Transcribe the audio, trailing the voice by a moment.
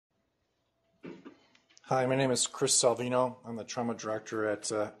Hi, my name is Chris Salvino. I'm the trauma director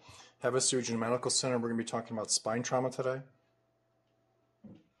at Havasu Regional Medical Center. We're going to be talking about spine trauma today.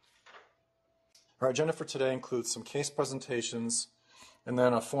 Our agenda for today includes some case presentations and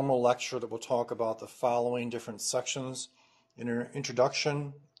then a formal lecture that will talk about the following different sections: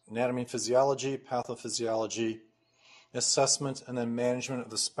 introduction, anatomy and physiology, pathophysiology, assessment, and then management of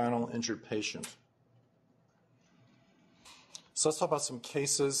the spinal injured patient. So let's talk about some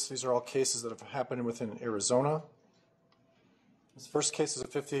cases. These are all cases that have happened within Arizona. This first case is a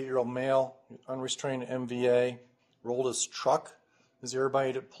 58-year-old male, unrestrained MVA, rolled his truck. His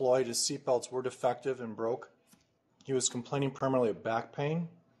airbag deployed, his seatbelts were defective and broke. He was complaining primarily of back pain.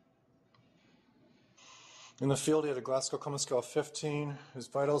 In the field, he had a Glasgow Coma scale of 15. His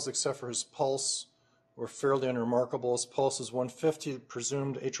vitals, except for his pulse, were fairly unremarkable. His pulse is 150,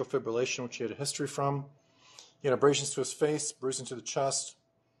 presumed atrial fibrillation, which he had a history from. He had abrasions to his face, bruising to the chest.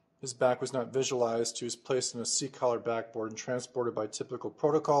 His back was not visualized. He was placed in a seat-collared backboard and transported by typical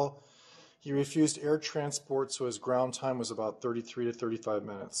protocol. He refused air transport, so his ground time was about 33 to 35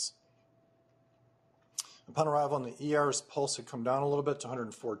 minutes. Upon arrival in the ER, his pulse had come down a little bit to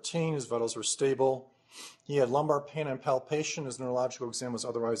 114. His vitals were stable. He had lumbar pain and palpation. His neurological exam was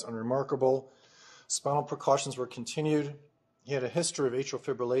otherwise unremarkable. Spinal precautions were continued. He had a history of atrial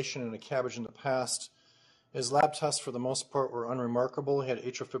fibrillation and a CABG in the past. His lab tests, for the most part, were unremarkable. He had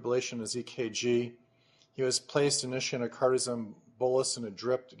atrial fibrillation in his EKG. He was placed initially in a cardioversion bolus and a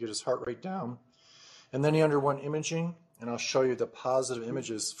drip to get his heart rate down. And then he underwent imaging, and I'll show you the positive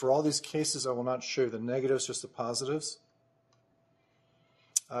images. For all these cases, I will not show you the negatives, just the positives.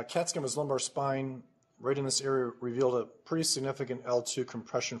 CAT scan of his lumbar spine right in this area revealed a pretty significant L2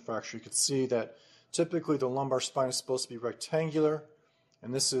 compression fracture. You could see that typically the lumbar spine is supposed to be rectangular,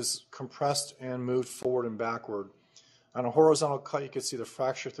 and this is compressed and moved forward and backward. On a horizontal cut, you can see the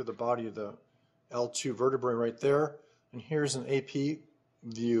fracture through the body of the L2 vertebrae right there, and here's an AP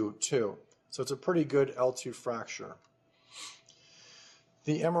view too. So it's a pretty good L2 fracture.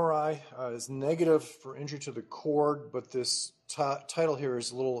 The MRI is negative for injury to the cord, but this title here is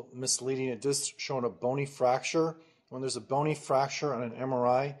a little misleading. It does show a bony fracture. When there's a bony fracture on an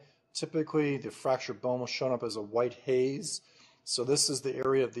MRI, typically the fractured bone will show up as a white haze. So this is the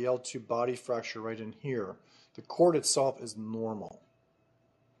area of the L2 body fracture right in here. The cord itself is normal.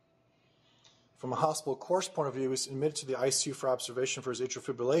 From a hospital course point of view, he was admitted to the ICU for observation for his atrial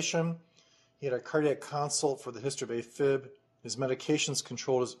fibrillation. He had a cardiac consult for the history of AFib. His medications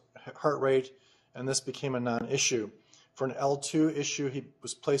controlled his heart rate, and this became a non-issue. For an L2 issue, he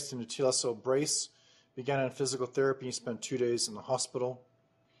was placed in a TLSO brace, began on physical therapy, and he spent 2 days in the hospital.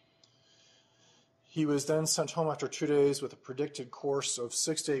 He was then sent home after 2 days with a predicted course of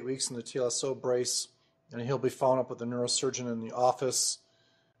 6 to 8 weeks in the TLSO brace, and he'll be following up with a neurosurgeon in the office.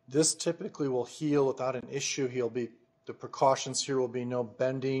 This typically will heal without an issue. The precautions here will be no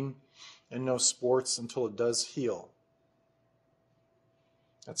bending and no sports until it does heal.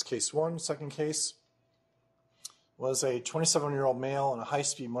 That's case one. Second case was a 27-year-old male in a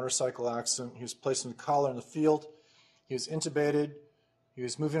high-speed motorcycle accident. He was placed in a collar in the field. He was intubated. He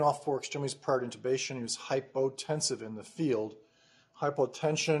was moving all four extremities prior to intubation. He was hypotensive in the field.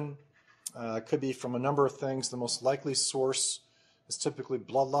 Hypotension could be from a number of things. The most likely source is typically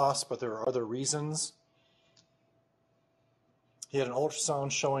blood loss, but there are other reasons. He had an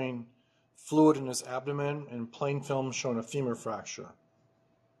ultrasound showing fluid in his abdomen and plain film showing a femur fracture.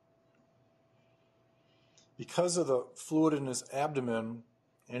 Because of the fluid in his abdomen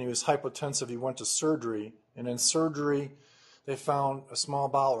and he was hypotensive, he went to surgery, and in surgery they found a small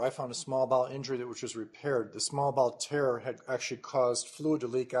bowel, or I found a small bowel injury which was repaired. The small bowel tear had actually caused fluid to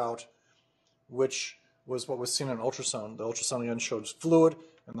leak out, which was what was seen on ultrasound. The ultrasound again showed fluid,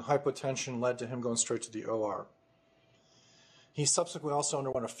 and the hypotension led to him going straight to the OR. He subsequently also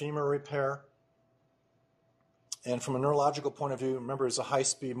underwent a femur repair. And from a neurological point of view, remember, it was a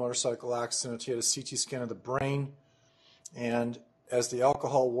high-speed motorcycle accident. He had a CT scan of the brain, and as the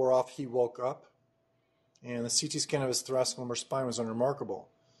alcohol wore off, he woke up. And the CT scan of his thoracic lumbar spine was unremarkable.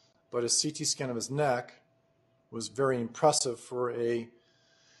 But his CT scan of his neck was very impressive for a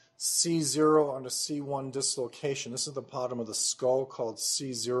C0 on a C1 dislocation. This is the bottom of the skull called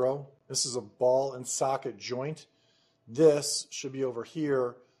C0. This is a ball and socket joint. This should be over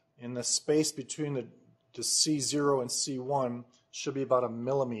here, in the space between the C0 and C1 should be about 1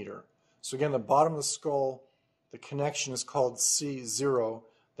 millimeter. So again, the bottom of the skull, the connection is called C0.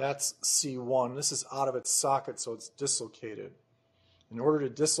 That's C1. This is out of its socket, so it's dislocated. In order to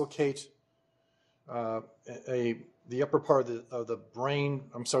dislocate the upper part of the brain,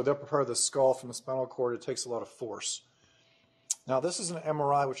 the upper part of the skull from the spinal cord, it takes a lot of force. Now, this is an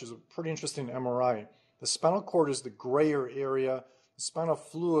MRI, which is a pretty interesting MRI. The spinal cord is the grayer area. The spinal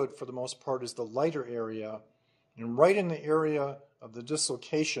fluid, for the most part, is the lighter area. And right in the area of the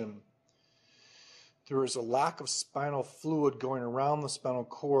dislocation, there is a lack of spinal fluid going around the spinal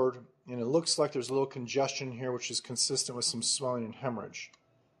cord, and it looks like there's a little congestion here, which is consistent with some swelling and hemorrhage.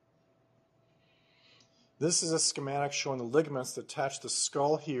 This is a schematic showing the ligaments that attach the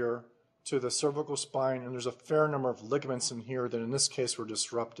skull here to the cervical spine, and there's a fair number of ligaments in here that in this case were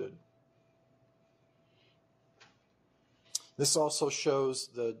disrupted. This also shows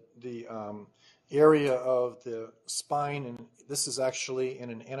the area of the spine, and this is actually in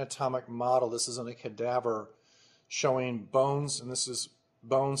an anatomic model. This isn't a cadaver, showing bones, and this is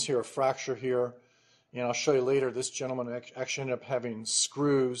bones here, a fracture here. And I'll show you later, this gentleman actually ended up having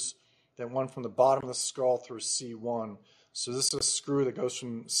screws that went from the bottom of the skull through C1. So this is a screw that goes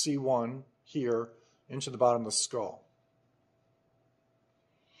from C1 here into the bottom of the skull.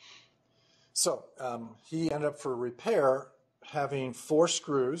 So he ended up, for repair, having 4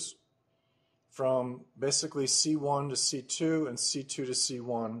 screws from basically C1 to C2 and C2 to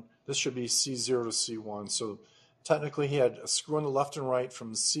C1. This should be C0 to C1. So technically he had a screw on the left and right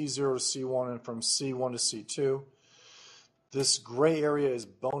from C0 to C1 and from C1 to C2. This gray area is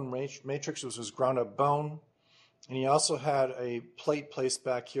bone matrix, which was ground up bone. And he also had a plate placed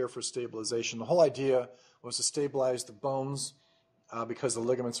back here for stabilization. The whole idea was to stabilize the bones because the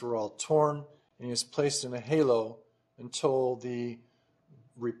ligaments were all torn. And he was placed in a halo until the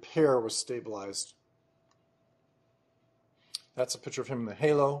repair was stabilized. That's a picture of him in the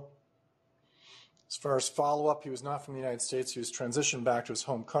halo. As far as follow-up, he was not from the United States. He was transitioned back to his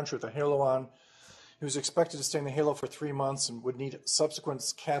home country with a halo on. He was expected to stay in the halo for 3 months and would need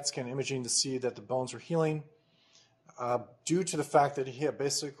subsequent CAT scan imaging to see that the bones were healing. Due to the fact that he had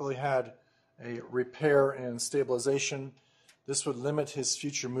basically had a repair and stabilization, this would limit his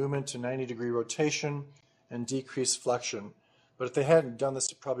future movement to 90-degree rotation and decrease flexion. But if they hadn't done this,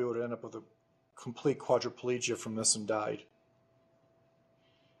 he probably would have ended up with a complete quadriplegia from this and died.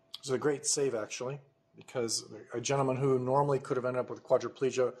 It was a great save, actually, because a gentleman who normally could have ended up with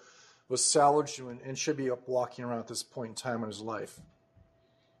quadriplegia was salvaged and should be up walking around at this point in time in his life.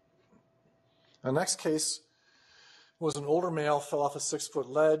 The next case was an older male, fell off a 6-foot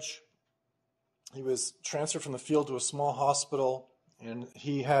ledge. He was transferred from the field to a small hospital, and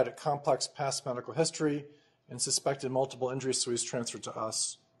he had a complex past medical history and suspected multiple injuries, so he was transferred to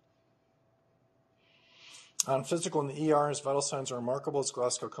us. On physical in the ER, his vital signs are remarkable. His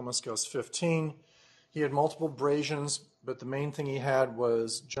Glasgow Coma scale is 15. He had multiple abrasions, but the main thing he had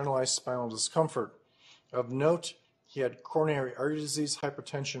was generalized spinal discomfort. Of note, he had coronary artery disease,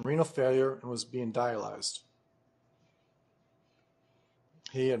 hypertension, renal failure, and was being dialyzed.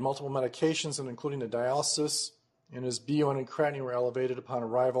 He had multiple medications, including the dialysis, and his BUN and creatinine were elevated upon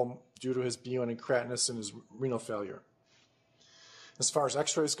arrival due to his BUN and creatinine and his renal failure. As far as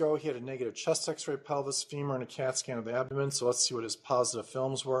x-rays go, he had a negative chest x-ray, pelvis, femur, and a CAT scan of the abdomen, so let's see what his positive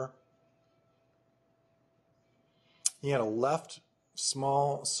films were. He had a left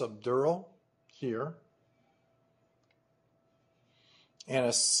small subdural here, and a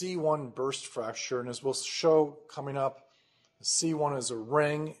C1 burst fracture, and as we'll show coming up, C1 is a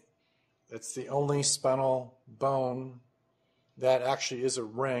ring. It's the only spinal bone that actually is a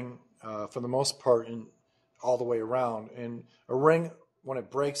ring for the most part in all the way around. And a ring, when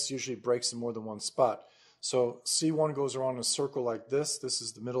it breaks, usually breaks in more than one spot. So C1 goes around in a circle like this. This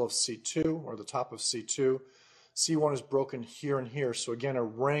is the middle of C2 or the top of C2. C1 is broken here and here. So again, a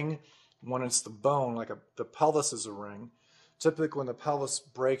ring, when it's the bone, like the pelvis is a ring. Typically when the pelvis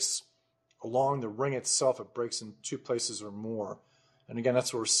breaks along the ring itself, it breaks in 2 places or more. And again,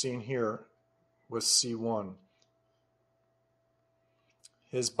 that's what we're seeing here with C1.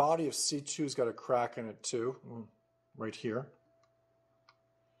 His body of C2's got a crack in it too, right here.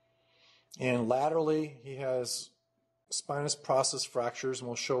 And laterally, he has spinous process fractures, and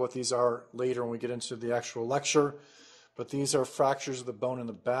we'll show what these are later when we get into the actual lecture. But these are fractures of the bone in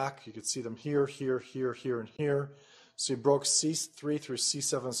the back. You can see them here, here, here, here, and here. So he broke C3 through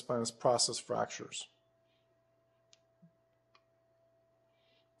C7 spinous process fractures.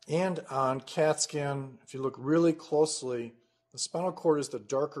 And on CAT scan, if you look really closely, the spinal cord is the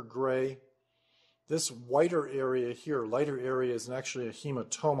darker gray. This whiter area here, lighter area, is actually a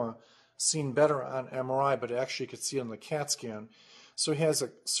hematoma, seen better on MRI, but actually you could see it on the CAT scan. So he has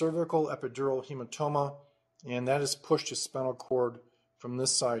a cervical epidural hematoma, and that has pushed his spinal cord from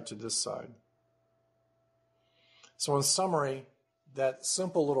this side to this side. So in summary, that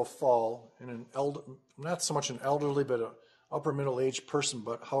simple little fall in an not so much an elderly, but an upper middle-aged person,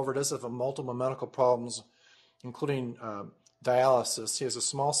 but however does have multiple medical problems, including dialysis. He has a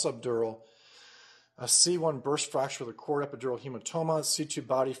small subdural, a C1 burst fracture with a cord epidural hematoma, C2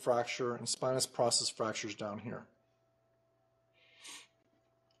 body fracture, and spinous process fractures down here.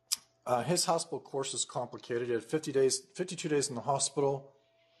 His hospital course is complicated. He had 52 days in the hospital.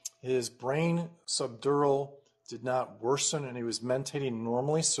 His brain subdural did not worsen, and he was mentating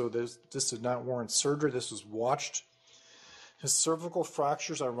normally, so this did not warrant surgery. This was watched. His cervical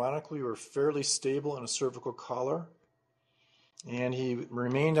fractures, ironically, were fairly stable in a cervical collar, and he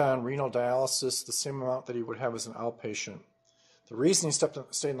remained on renal dialysis the same amount that he would have as an outpatient. The reason he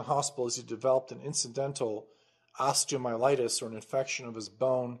stayed in the hospital is he developed an incidental osteomyelitis, or an infection of his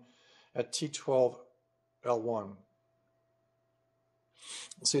bone, at T12L1.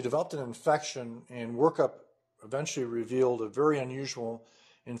 So he developed an infection, and workup eventually revealed a very unusual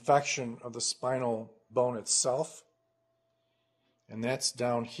infection of the spinal bone itself. And that's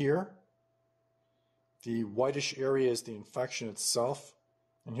down here. The whitish area is the infection itself.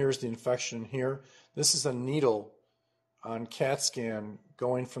 And here's the infection here. This is a needle on CAT scan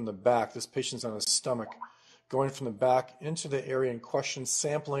going from the back. This patient's on his stomach, going from the back into the area in question,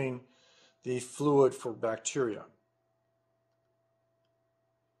 sampling the fluid for bacteria.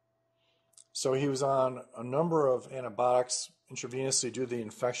 So he was on a number of antibiotics intravenously due to the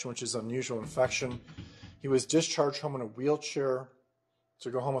infection, which is an unusual infection. He was discharged home in a wheelchair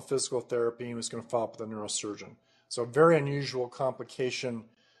to go home with physical therapy. He was going to follow up with a neurosurgeon. So a very unusual complication.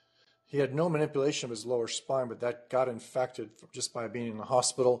 He had no manipulation of his lower spine, but that got infected just by being in the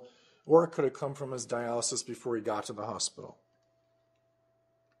hospital, or it could have come from his dialysis before he got to the hospital.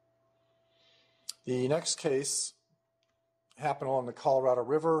 The next case happened along the Colorado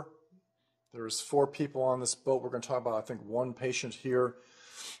River. There was 4 people on this boat. We're going to talk about, I think, one patient here.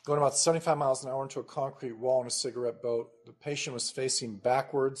 Going about 75 miles an hour into a concrete wall in a cigarette boat. The patient was facing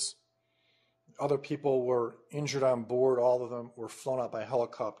backwards. Other people were injured on board. All of them were flown out by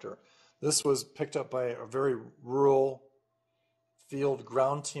helicopter. This was picked up by a very rural field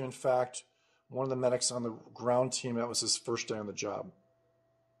ground team. In fact, one of the medics on the ground team, that was his first day on the job.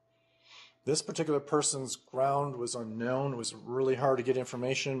 This particular person's ground was unknown. It was really hard to get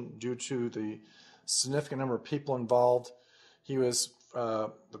information due to the significant number of people involved. The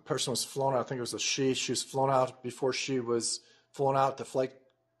person was flown out. I think it was a she. She was flown out. Before she was flown out, the flight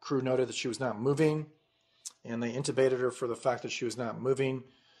crew noted that she was not moving, and they intubated her for the fact that she was not moving,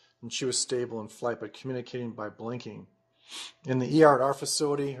 and she was stable in flight, but communicating by blinking. In the ER at our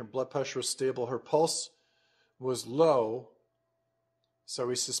facility, her blood pressure was stable. Her pulse was low, so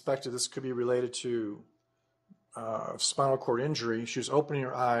we suspected this could be related to spinal cord injury. She was opening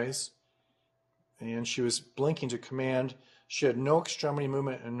her eyes, and she was blinking to command. She had no extremity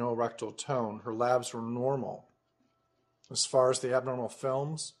movement and no rectal tone. Her labs were normal. As far as the abnormal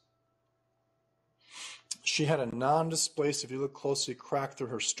films, she had a non-displaced, if you look closely, crack through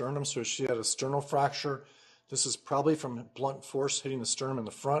her sternum, so she had a sternal fracture. This is probably from blunt force hitting the sternum in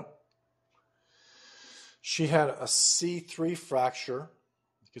the front. She had a C3 fracture.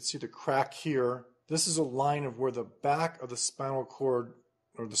 You can see the crack here. This is a line of where the back of the spinal cord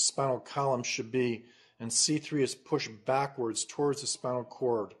or the spinal column should be, and C3 is pushed backwards towards the spinal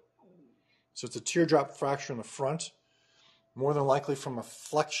cord. So it's a teardrop fracture in the front, more than likely from a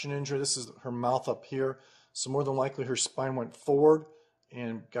flexion injury. This is her mouth up here. So more than likely her spine went forward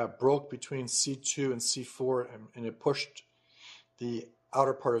and got broke between C2 and C4, and it pushed the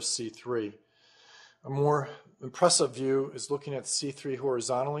outer part of C3. A more impressive view is looking at C3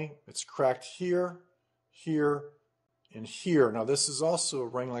 horizontally. It's cracked here, here, and here. Now this is also a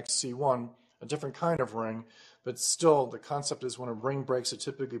ring like C1, a different kind of ring, but still the concept is when a ring breaks, it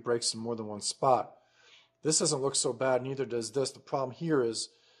typically breaks in more than one spot. This doesn't look so bad, neither does this. The problem here is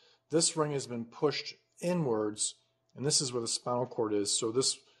this ring has been pushed inwards, and this is where the spinal cord is. So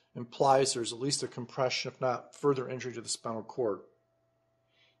this implies there's at least a compression, if not further injury to the spinal cord.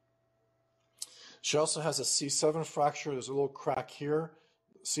 She also has a C7 fracture. There's a little crack here.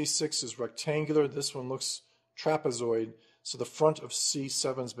 C6 is rectangular. This one looks trapezoid. So the front of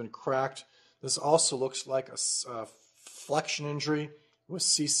C7 has been cracked. This also looks like a flexion injury with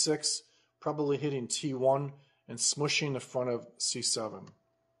C6 probably hitting T1 and smushing the front of C7.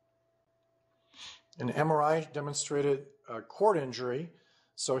 An MRI demonstrated a cord injury.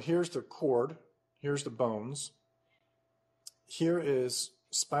 So here's the cord. Here's the bones. Here is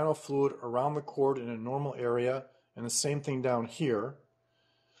spinal fluid around the cord in a normal area, and the same thing down here.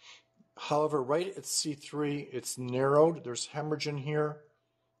 However, right at C3, it's narrowed. There's hemorrhage in here,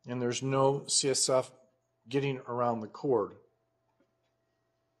 and there's no CSF getting around the cord.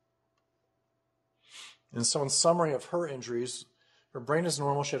 And so in summary of her injuries, her brain is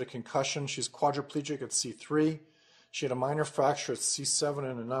normal. She had a concussion. She's quadriplegic at C3. She had a minor fracture at C7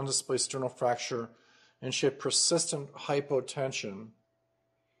 and a non-displaced sternal fracture and she had persistent hypotension,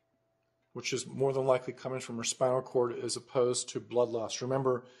 which is more than likely coming from her spinal cord as opposed to blood loss.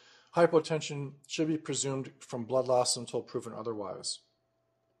 Remember, hypotension should be presumed from blood loss until proven otherwise.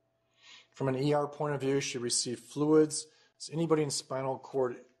 From an ER point of view, she received fluids. So anybody in spinal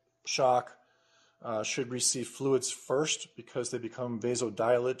cord shock should receive fluids first because they become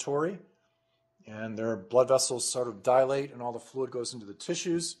vasodilatory, and their blood vessels sort of dilate and all the fluid goes into the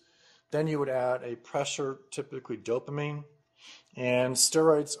tissues. Then you would add a pressure, typically dopamine, and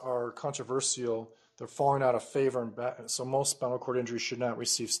steroids are controversial. They're falling out of favor, and so most spinal cord injuries should not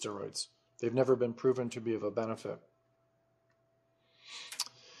receive steroids. They've never been proven to be of a benefit.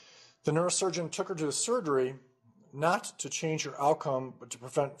 The neurosurgeon took her to the surgery not to change her outcome, but to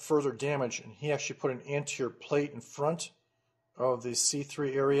prevent further damage, and he actually put an anterior plate in front of the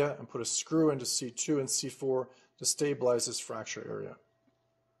C3 area and put a screw into C2 and C4 to stabilize this fracture area.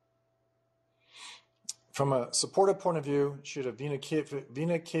 From a supportive point of view, she had a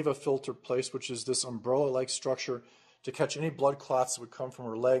vena cava filter placed, which is this umbrella-like structure to catch any blood clots that would come from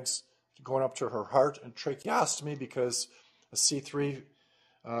her legs going up to her heart, and tracheostomy because a C3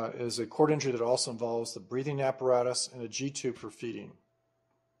 is a cord injury that also involves the breathing apparatus and a G-tube for feeding.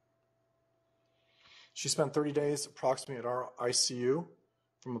 She spent 30 days approximately at our ICU.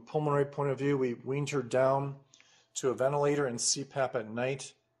 From a pulmonary point of view, we weaned her down to a ventilator and CPAP at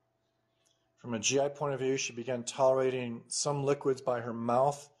night. From a GI point of view, she began tolerating some liquids by her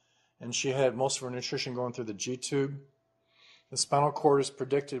mouth, and she had most of her nutrition going through the G-tube. The spinal cord is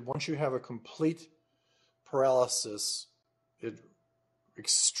predicted, once you have a complete paralysis, it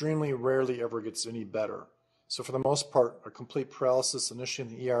extremely rarely ever gets any better. So for the most part, a complete paralysis initially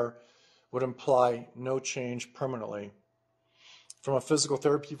in the ER would imply no change permanently. From a physical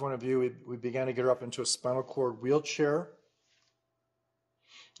therapy point of view, we began to get her up into a spinal cord wheelchair.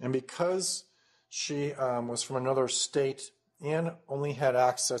 And because she was from another state and only had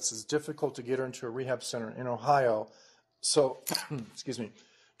access, it's difficult to get her into a rehab center in Ohio. So, excuse me,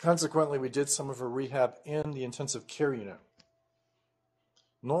 consequently, we did some of her rehab in the intensive care unit.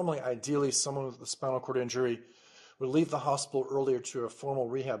 Normally, ideally, someone with a spinal cord injury would leave the hospital earlier to a formal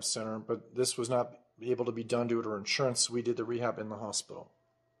rehab center, but this was not able to be done due to her insurance, so we did the rehab in the hospital.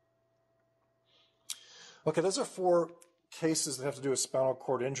 Okay, those are 4 cases that have to do with spinal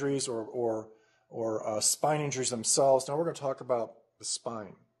cord injuries or spine injuries themselves. Now we're going to talk about the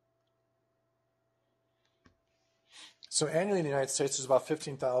spine. So annually in the United States, there's about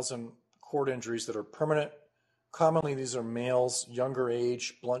 15,000 cord injuries that are permanent. Commonly, these are males, younger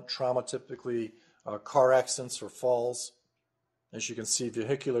age, blunt trauma, typically car accidents or falls. As you can see,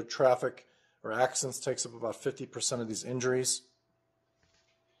 vehicular traffic or accidents takes up about 50% of these injuries.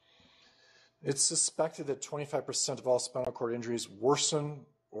 It's suspected that 25% of all spinal cord injuries worsen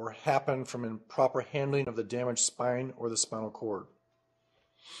or happen from improper handling of the damaged spine or the spinal cord.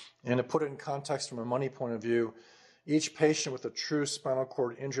 And to put it in context from a money point of view, each patient with a true spinal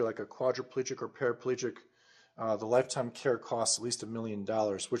cord injury, like a quadriplegic or paraplegic, the lifetime care costs at least $1 million,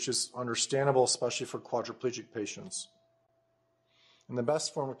 which is understandable, especially for quadriplegic patients. And the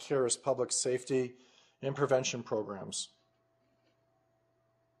best form of care is public safety and prevention programs.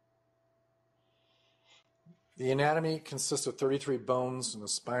 The anatomy consists of 33 bones in the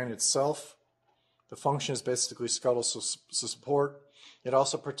spine itself. The function is basically skeletal support. It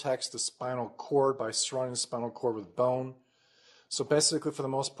also protects the spinal cord by surrounding the spinal cord with bone. So basically, for the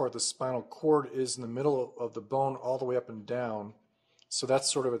most part, the spinal cord is in the middle of the bone all the way up and down. So that's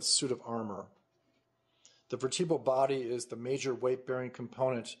sort of its suit of armor. The vertebral body is the major weight-bearing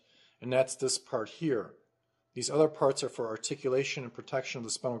component, and that's this part here. These other parts are for articulation and protection of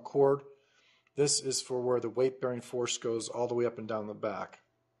the spinal cord. This is for where the weight-bearing force goes all the way up and down the back.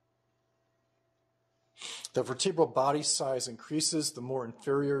 The vertebral body size increases the more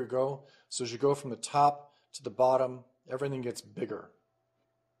inferior you go. So as you go from the top to the bottom, everything gets bigger.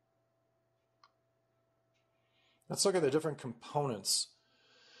 Let's look at the different components.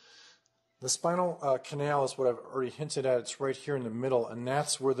 The spinal canal is what I've already hinted at. It's right here in the middle, and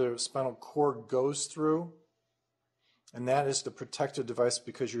that's where the spinal cord goes through. And that is the protective device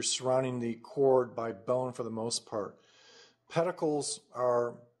because you're surrounding the cord by bone for the most part. Pedicles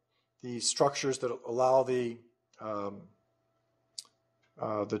are the structures that allow the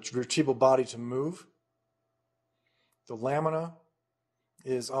vertebral body to move. The lamina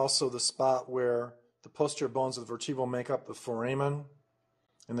is also the spot where the posterior bones of the vertebral make up the foramen.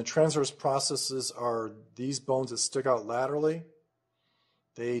 And the transverse processes are these bones that stick out laterally.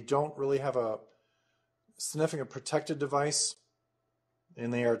 They don't really have a significant protective device,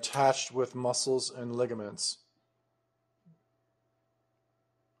 and they are attached with muscles and ligaments.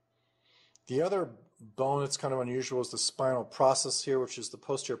 The other bone that's kind of unusual is the spinal process here, which is the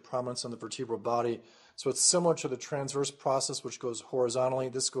posterior prominence on the vertebral body. So it's similar to the transverse process, which goes horizontally.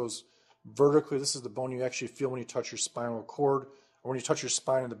 This goes vertically. This is the bone you actually feel when you touch your spinal cord, or when you touch your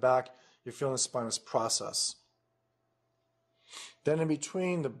spine in the back, you're feeling the spinous process. Then in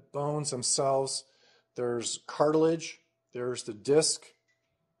between the bones themselves, there's cartilage, there's the disc,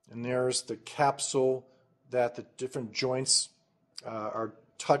 and there's the capsule that the different joints are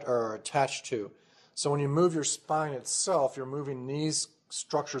attached to. So when you move your spine itself, you're moving these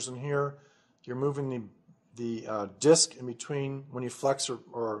structures in here. You're moving the disc in between. When you flex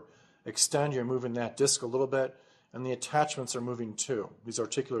or extend, you're moving that disc a little bit, and the attachments are moving too, these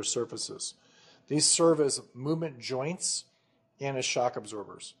articular surfaces. These serve as movement joints and as shock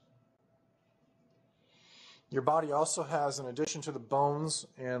absorbers. Your body also has, in addition to the bones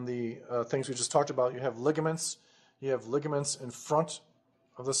and the things we just talked about, you have ligaments. You have ligaments in front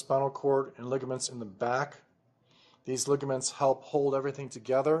of the spinal cord and ligaments in the back. These ligaments help hold everything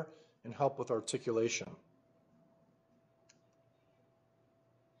together and help with articulation.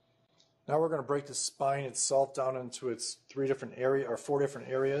 Now we're going to break the spine itself down into its four different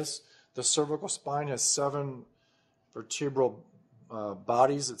areas. The cervical spine has 7 vertebral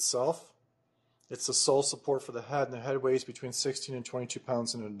bodies itself. It's the sole support for the head, and the head weighs between 16 and 22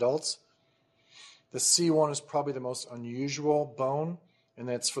 pounds in adults. The C1 is probably the most unusual bone, and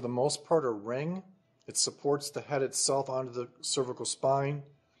it's for the most part a ring. It supports the head itself onto the cervical spine,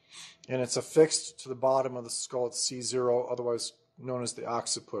 and it's affixed to the bottom of the skull at C0, otherwise known as the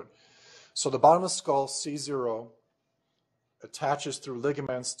occiput. So the bottom of the skull, C0, attaches through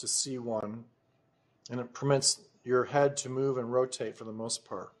ligaments to C1, and it permits your head to move and rotate for the most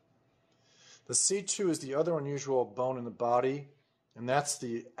part. The C2 is the other unusual bone in the body, and that's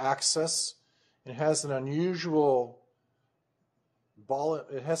the axis. It has an unusual ball.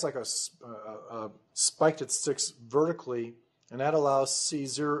 It has like a spike that sticks vertically, and that allows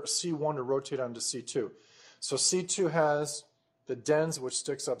C1 to rotate onto C2. So C2 has the dens, which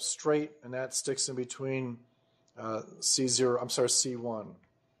sticks up straight, and that sticks in between C1.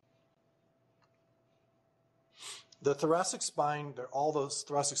 The thoracic spine, all those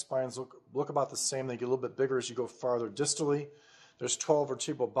thoracic spines look about the same. They get a little bit bigger as you go farther distally. There's 12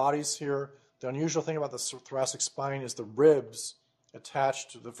 vertebral bodies here. The unusual thing about the thoracic spine is the ribs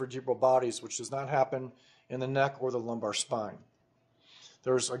attached to the vertebral bodies, which does not happen in the neck or the lumbar spine.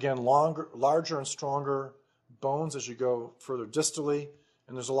 There's, again, larger and stronger bones as you go further distally,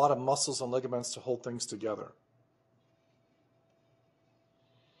 and there's a lot of muscles and ligaments to hold things together.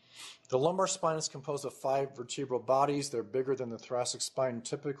 The lumbar spine is composed of 5 vertebral bodies. They're bigger than the thoracic spine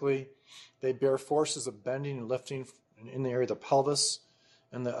typically. They bear forces of bending and lifting in the area of the pelvis.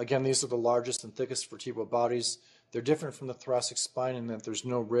 And again, these are the largest and thickest vertebral bodies. They're different from the thoracic spine in that there's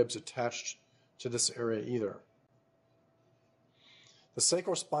no ribs attached to this area either. The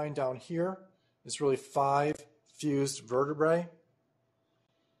sacral spine down here is really 5 fused vertebrae.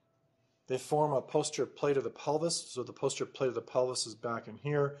 They form a posterior plate of the pelvis. So the posterior plate of the pelvis is back in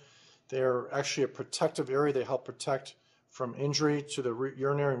here. They're actually a protective area. They help protect from injury to the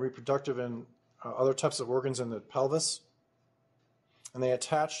urinary and reproductive and other types of organs in the pelvis. And they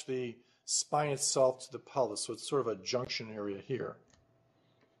attach the spine itself to the pelvis, so it's sort of a junction area here.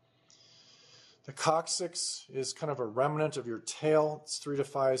 The coccyx is kind of a remnant of your tail. It's 3 to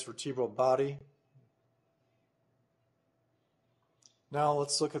 5 vertebral body. Now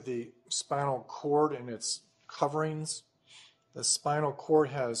let's look at the spinal cord and its coverings. The spinal cord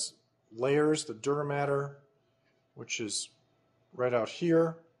has layers, the dura mater, which is right out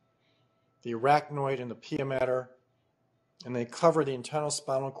here, the arachnoid and the pia mater, and they cover the internal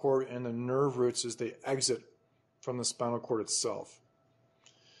spinal cord and the nerve roots as they exit from the spinal cord itself.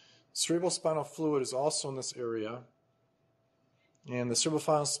 Cerebral spinal fluid is also in this area, and the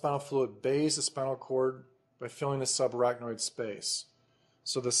cerebral spinal fluid bathes the spinal cord by filling the subarachnoid space.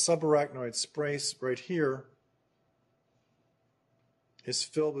 So the subarachnoid space right here is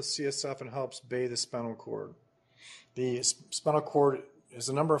filled with CSF and helps bathe the spinal cord. The spinal cord has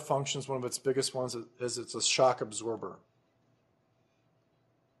a number of functions. One of its biggest ones is it's a shock absorber.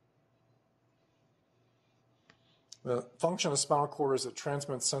 The function of the spinal cord is it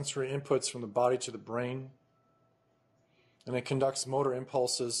transmits sensory inputs from the body to the brain, and it conducts motor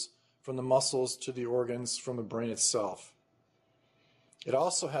impulses from the muscles to the organs from the brain itself. It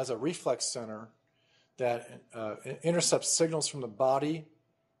also has a reflex center that intercepts signals from the body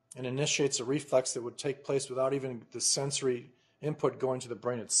and initiates a reflex that would take place without even the sensory input going to the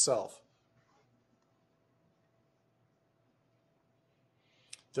brain itself.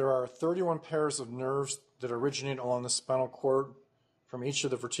 There are 31 pairs of nerves that originate along the spinal cord from each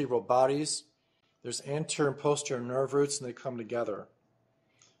of the vertebral bodies. There's anterior and posterior nerve roots, and they come together.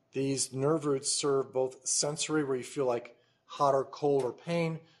 These nerve roots serve both sensory, where you feel like hot or cold or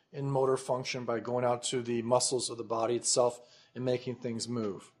pain, and motor function by going out to the muscles of the body itself and making things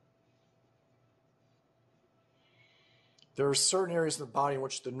move. There are certain areas in the body in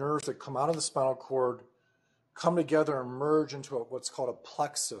which the nerves that come out of the spinal cord come together and merge into what's called a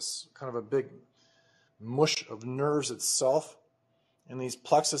plexus, kind of a big mush of nerves itself. And these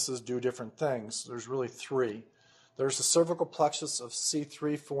plexuses do different things. There's really three. There's the cervical plexus of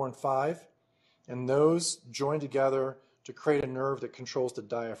C3, 4, and 5, and those join together to create a nerve that controls the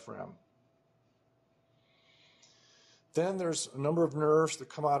diaphragm. Then there's a number of nerves that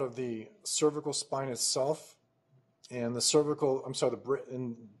come out of the cervical spine itself, and the cervical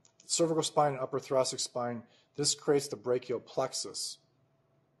spine and upper thoracic spine. This creates the brachial plexus.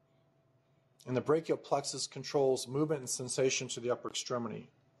 And the brachial plexus controls movement and sensation to the upper extremity.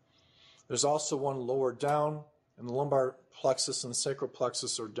 There's also one lower down, and the lumbar plexus and the sacral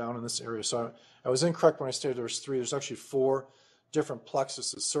plexus are down in this area. So I was incorrect when I stated there was three. There's actually four different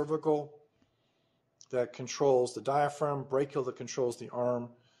plexuses. Cervical, that controls the diaphragm, brachial that controls the arm,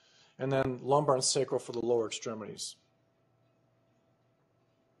 and then lumbar and sacral for the lower extremities.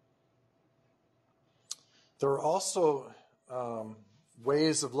 There are also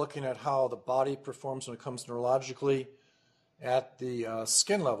ways of looking at how the body performs when it comes neurologically at the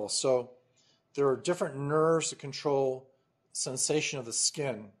skin level. So there are different nerves that control sensation of the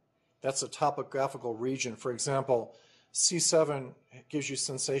skin. That's a topographical region. For example, C7 gives you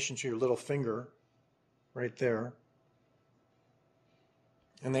sensation to your little finger right there.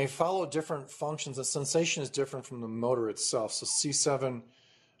 And they follow different functions. The sensation is different from the motor itself. So C7,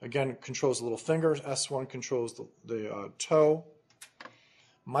 again, controls the little finger. S1 controls the toe.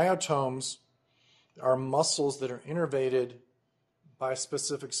 Myotomes are muscles that are innervated by a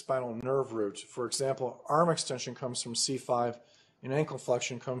specific spinal nerve root. For example, arm extension comes from C5, and ankle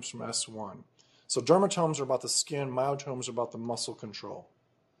flexion comes from S1. So dermatomes are about the skin, myotomes are about the muscle control.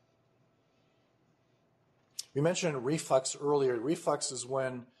 We mentioned reflex earlier. Reflex is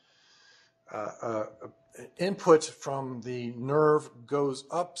when input from the nerve goes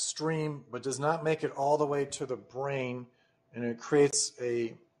upstream but does not make it all the way to the brain, and it creates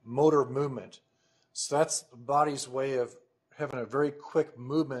a motor movement. So that's the body's way of having a very quick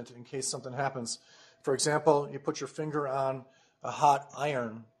movement in case something happens. For example, you put your finger on a hot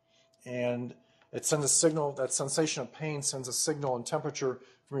iron and it sends a signal, that sensation of pain sends a signal and temperature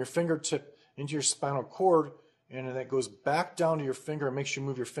from your fingertip into your spinal cord, and then it goes back down to your finger and makes you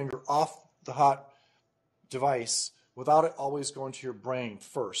move your finger off the hot device without it always going to your brain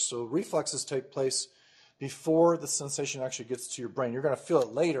first. So reflexes take place before the sensation actually gets to your brain. You're going to feel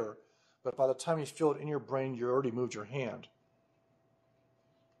it later, but by the time you feel it in your brain, you already moved your hand.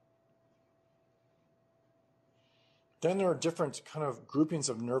 Then there are different kind of groupings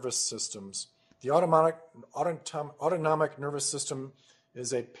of nervous systems. The autonomic nervous system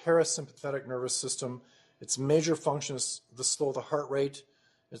is a parasympathetic nervous system. Its major function is to slow the heart rate.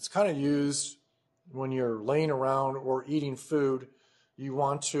 It's kind of used when you're laying around or eating food. You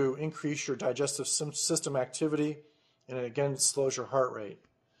want to increase your digestive system activity, and it again slows your heart rate.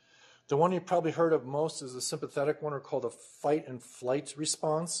 The one you've probably heard of most is the sympathetic one, or called a fight and flight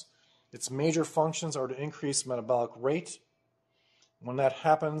response. Its major functions are to increase metabolic rate. When that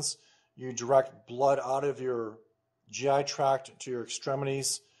happens, you direct blood out of your GI tract to your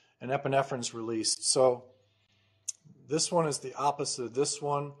extremities, and epinephrine is released. So this one is the opposite of this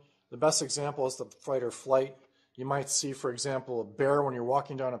one. The best example is the fight or flight. You might see, for example, a bear when you're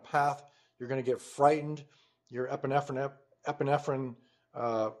walking down a path. You're going to get frightened. Your epinephrine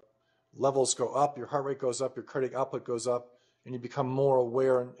levels go up, your heart rate goes up, your cardiac output goes up, and you become more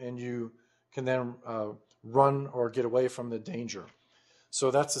aware, and you can then run or get away from the danger.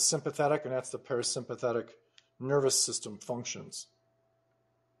 So that's the sympathetic, and that's the parasympathetic nervous system functions.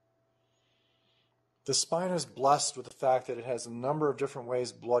 The spine is blessed with the fact that it has a number of different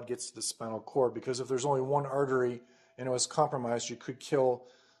ways blood gets to the spinal cord, because if there's only one artery and it was compromised, you could kill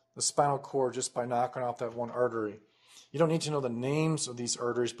the spinal cord just by knocking off that one artery. You don't need to know the names of these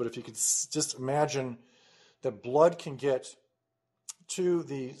arteries, but if you could just imagine that blood can get to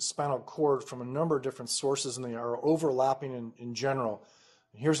the spinal cord from a number of different sources, and they are overlapping in general.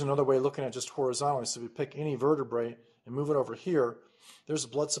 Here's another way of looking at it just horizontally. So if you pick any vertebrae and move it over here, there's a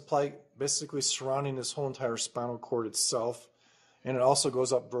blood supply basically surrounding this whole entire spinal cord itself, and it also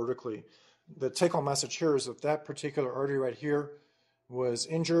goes up vertically. The take-home message here is if that particular artery right here was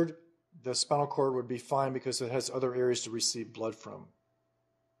injured, the spinal cord would be fine because it has other areas to receive blood from.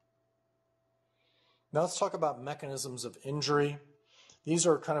 Now let's talk about mechanisms of injury. These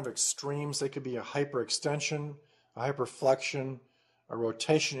are kind of extremes. They could be a hyperextension, a hyperflexion, a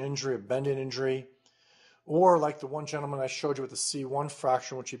rotation injury, a bending injury, or like the one gentleman I showed you with the C1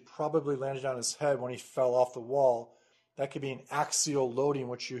 fracture, which he probably landed on his head when he fell off the wall. That could be an axial loading,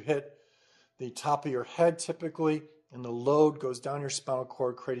 which you hit the top of your head typically, and the load goes down your spinal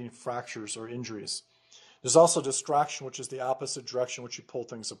cord, creating fractures or injuries. There's also distraction, which is the opposite direction, which you pull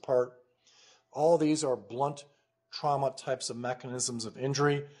things apart. All of these are blunt trauma types of mechanisms of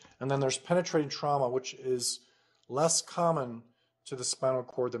injury. And then there's penetrating trauma, which is less common to the spinal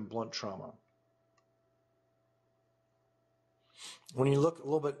cord than blunt trauma. When you look a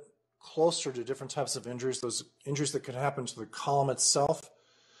little bit closer to different types of injuries, those injuries that could happen to the column itself,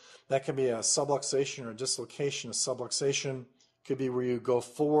 that can be a subluxation or a dislocation. A subluxation could be where you go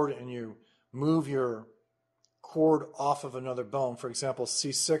forward and you move your cord off of another bone. For example,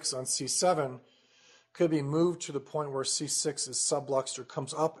 C6 on C7 could be moved to the point where C6 is subluxed or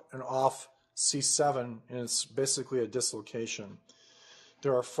comes up and off C7, and it's basically a dislocation.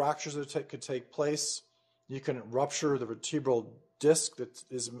 There are fractures that could take place. You can rupture the vertebral disc that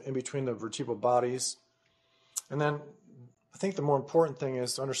is in between the vertebral bodies. And then I think the more important thing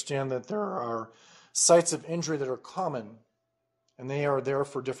is to understand that there are sites of injury that are common, and they are there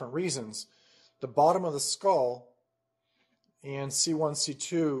for different reasons. The bottom of the skull and C1,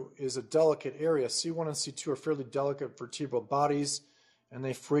 C2 is a delicate area. C1 and C2 are fairly delicate vertebral bodies, and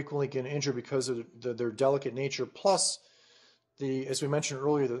they frequently get injured because of their delicate nature. Plus, as we mentioned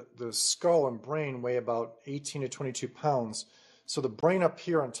earlier, the skull and brain weigh about 18 to 22 pounds. So the brain up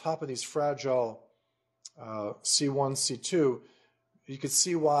here on top of these fragile C1, C2, you could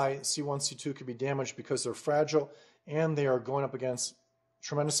see why C1, C2 could be damaged, because they're fragile and they are going up against a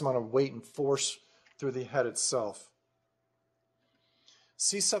tremendous amount of weight and force through the head itself.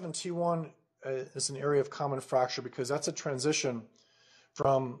 C7, T1 is an area of common fracture because that's a transition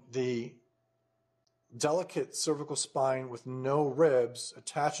from the delicate cervical spine with no ribs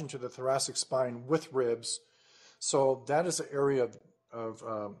attaching to the thoracic spine with ribs. So that is an area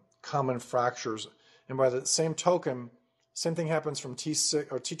of common fractures. And by the same token, same thing happens from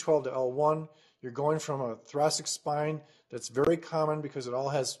T6 or T12 to L1. You're going from a thoracic spine that's very common because it all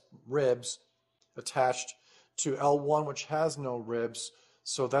has ribs attached to L1, which has no ribs.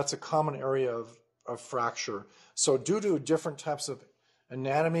 So that's a common area of fracture. So due to different types of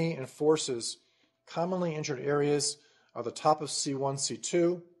anatomy and forces, commonly injured areas are the top of C1,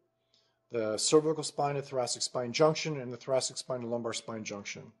 C2, the cervical spine to thoracic spine junction, and the thoracic spine to lumbar spine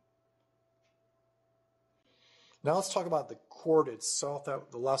junction. Now let's talk about the cord itself.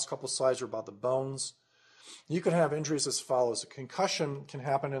 The last couple slides are about the bones. You can have injuries as follows. A concussion can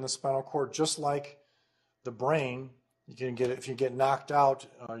happen in the spinal cord just like the brain. You can get it if you get knocked out,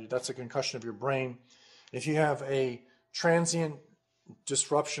 that's a concussion of your brain. If you have a transient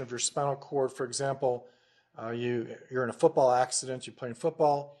disruption of your spinal cord, for example, you're in a football accident, you're playing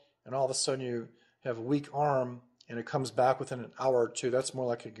football, and all of a sudden you have a weak arm and it comes back within an hour or two, that's more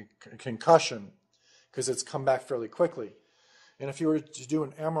like a concussion because it's come back fairly quickly. And if you were to do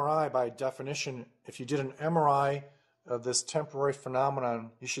an MRI, by definition, if you did an MRI of this temporary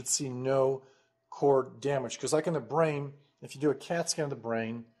phenomenon, you should see no cord damage. Because like in the brain, if you do a CAT scan of the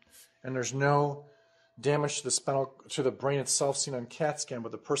brain and there's no damage to the brain itself seen on CAT scan,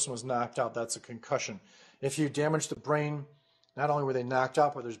 but the person was knocked out, that's a concussion. If you damage the brain, not only were they knocked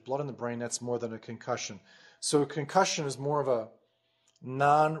out, but there's blood in the brain, that's more than a concussion. So a concussion is more of a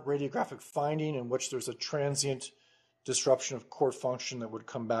non-radiographic finding in which there's a transient disruption of cord function that would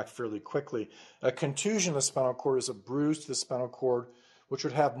come back fairly quickly. A contusion of the spinal cord is a bruise to the spinal cord, which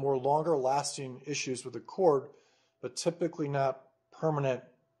would have more longer-lasting issues with the cord, but typically not permanent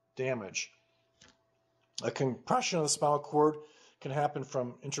damage. A compression of the spinal cord can happen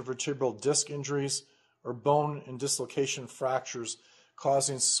from intervertebral disc injuries or bone and dislocation fractures,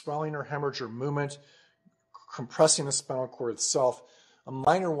 causing swelling or hemorrhage or movement, compressing the spinal cord itself. A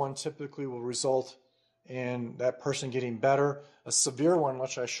minor one typically will result in that person getting better. A severe one,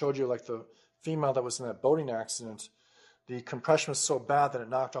 which I showed you, like the female that was in that boating accident, the compression was so bad that it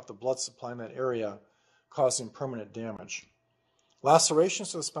knocked off the blood supply in that area, causing permanent damage. Lacerations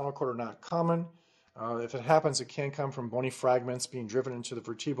to the spinal cord are not common. If it happens, it can come from bony fragments being driven into the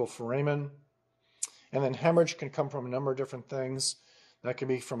vertebral foramen. And then hemorrhage can come from a number of different things. That can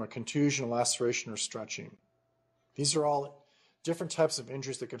be from a contusion, a laceration, or stretching. These are all different types of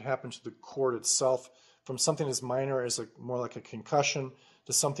injuries that could happen to the cord itself, from something as minor as more like a concussion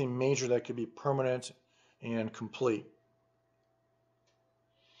to something major that could be permanent and complete.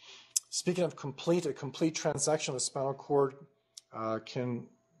 Speaking of complete, a complete transection of the spinal cord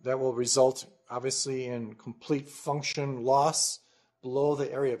that will result obviously in complete function loss below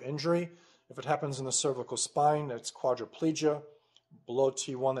the area of injury. If it happens in the cervical spine, that's quadriplegia. Below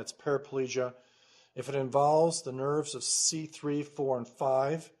T1, that's paraplegia. If it involves the nerves of C3, 4, and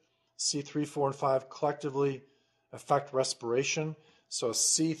 5, C3, 4, and 5 collectively affect respiration. So a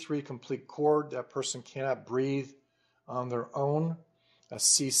C3 complete cord, that person cannot breathe on their own. A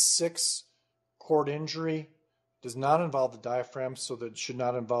C6 cord injury does not involve the diaphragm, so that it should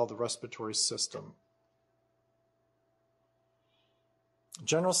not involve the respiratory system.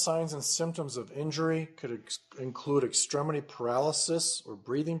 General signs and symptoms of injury could include extremity paralysis or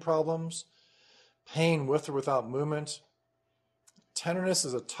breathing problems, pain with or without movement. Tenderness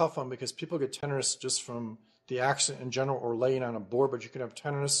is a tough one because people get tenderness just from the accident in general or laying on a board, but you can have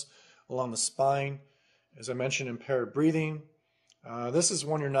tenderness along the spine. As I mentioned, impaired breathing. This is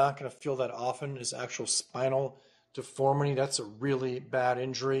one you're not going to feel that often, is actual spinal deformity. That's a really bad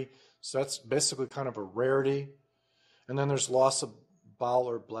injury. So that's basically kind of a rarity. And then there's loss of bowel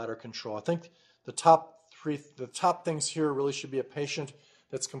or bladder control. I think the top things here really should be a patient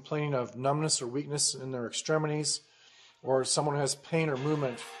that's complaining of numbness or weakness in their extremities, or someone who has pain or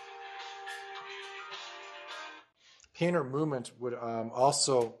movement. Pain or movement would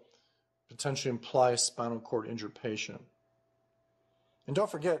also potentially imply a spinal cord injured patient. And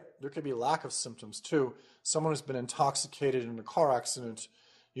don't forget, there could be lack of symptoms too. Someone who's been intoxicated in a car accident,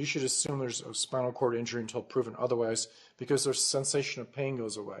 you should assume there's a spinal cord injury until proven otherwise, because their sensation of pain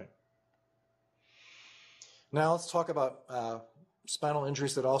goes away. Now let's talk about spinal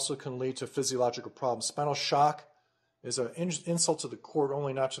injuries that also can lead to physiological problems. Spinal shock is an insult to the cord,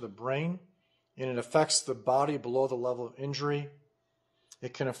 only not to the brain, and it affects the body below the level of injury.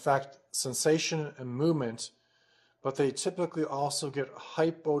 It can affect sensation and movement, but they typically also get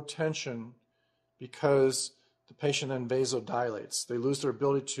hypotension because the patient then vasodilates. They lose their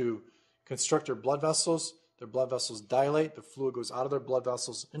ability to constrict their blood vessels dilate, the fluid goes out of their blood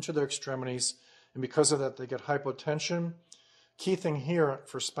vessels into their extremities, and because of that they get hypotension. Key thing here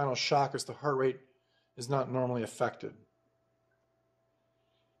for spinal shock is the heart rate is not normally affected.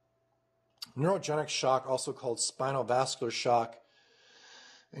 Neurogenic shock, also called spinal vascular shock,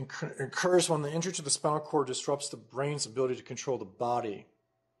 occurs when the injury to the spinal cord disrupts the brain's ability to control the body.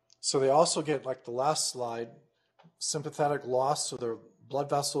 So they also get, like the last slide, sympathetic loss, so their blood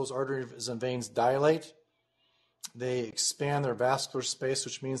vessels, arteries, and veins dilate. They expand their vascular space,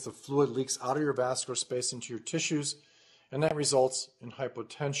 which means the fluid leaks out of your vascular space into your tissues, and that results in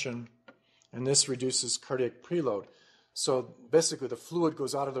hypotension, and this reduces cardiac preload. So basically the fluid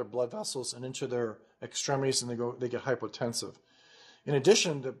goes out of their blood vessels and into their extremities, and they get hypotensive. In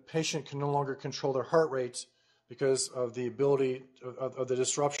addition, the patient can no longer control their heart rate because of the ability of the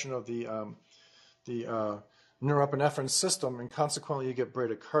disruption of the neuroepinephrine system, and consequently you get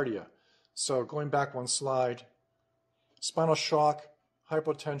bradycardia. So going back one slide, spinal shock,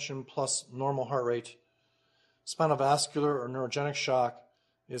 hypotension plus normal heart rate. Spinal vascular or neurogenic shock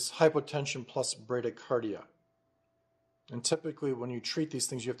is hypotension plus bradycardia. And typically when you treat these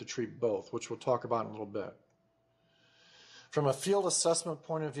things, you have to treat both, which we'll talk about in a little bit. From a field assessment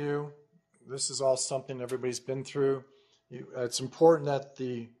point of view, this is all something everybody's been through. It's important that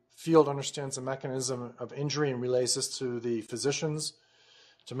the field understands the mechanism of injury and relays this to the physicians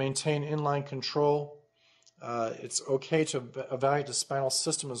to maintain inline control. It's okay to evaluate the spinal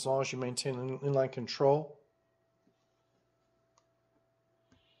system as long as you maintain inline control.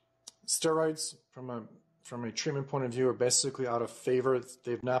 Steroids, from a treatment point of view, are basically out of favor.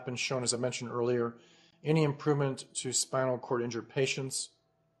 They've not been shown, as I mentioned earlier, any improvement to spinal cord injured patients.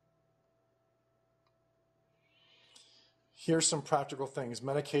 Here's some practical things.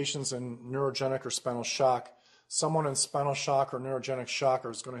 Medications in neurogenic or spinal shock. Someone in spinal shock or neurogenic shock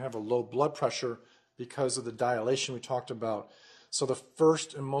is going to have a low blood pressure because of the dilation we talked about. So the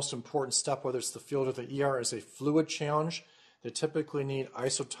first and most important step, whether it's the field or the ER, is a fluid challenge. They typically need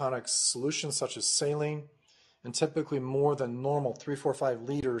isotonic solutions such as saline, and typically more than normal, 3, 4, 5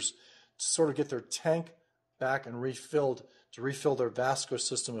 liters, to sort of get their tank back and refilled, to refill their vascular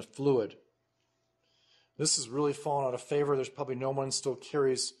system with fluid. This has really fallen out of favor. There's probably no one still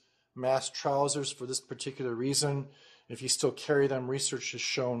carries mask trousers for this particular reason. If you still carry them, research has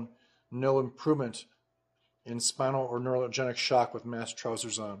shown no improvement in spinal or neurogenic shock with mask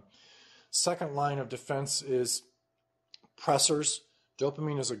trousers on. Second line of defense is pressors.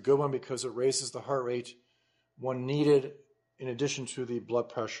 Dopamine is a good one because it raises the heart rate when needed in addition to the blood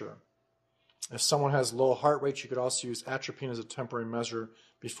pressure. If someone has low heart rate, you could also use atropine as a temporary measure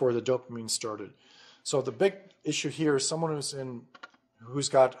before the dopamine started. So the big issue here is someone who's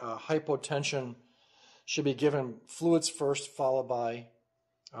got hypotension should be given fluids first, followed by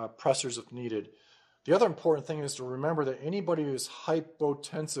pressors if needed. The other important thing is to remember that anybody who's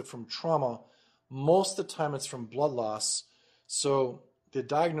hypotensive from trauma, most of the time it's from blood loss. So the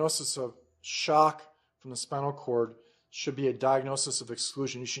diagnosis of shock from the spinal cord should be a diagnosis of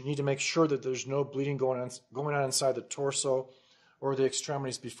exclusion. You should need to make sure that there's no bleeding going on inside the torso or the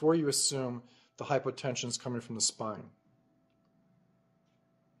extremities before you assume the hypotension is coming from the spine.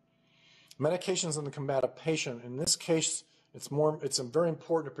 Medications in the combative patient. In this case, it's very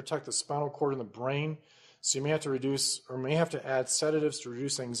important to protect the spinal cord and the brain. So you may have to reduce or may have to add sedatives to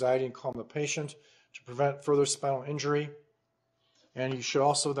reduce anxiety and calm the patient to prevent further spinal injury. And you should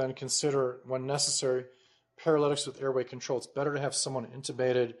also then consider, when necessary, paralytics with airway control. It's better to have someone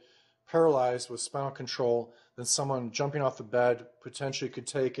intubated, paralyzed with spinal control than someone jumping off the bed, potentially could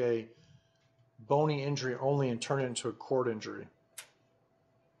take a bony injury only and turn it into a cord injury.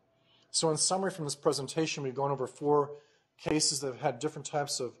 So in summary from this presentation, we've gone over 4 cases that have had different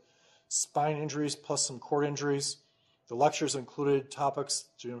types of spine injuries plus some cord injuries. The lectures included topics.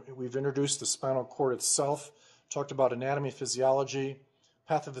 We've introduced the spinal cord itself, talked about anatomy, physiology,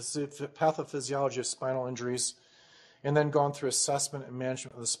 pathophysiology of spinal injuries, and then gone through assessment and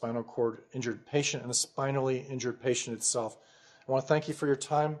management of the spinal cord injured patient and the spinally injured patient itself. I want to thank you for your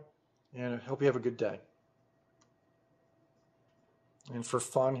time, and I hope you have a good day. And for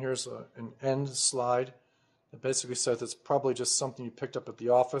fun, here's an end slide that basically says it's probably just something you picked up at the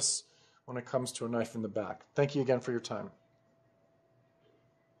office when it comes to a knife in the back. Thank you again for your time.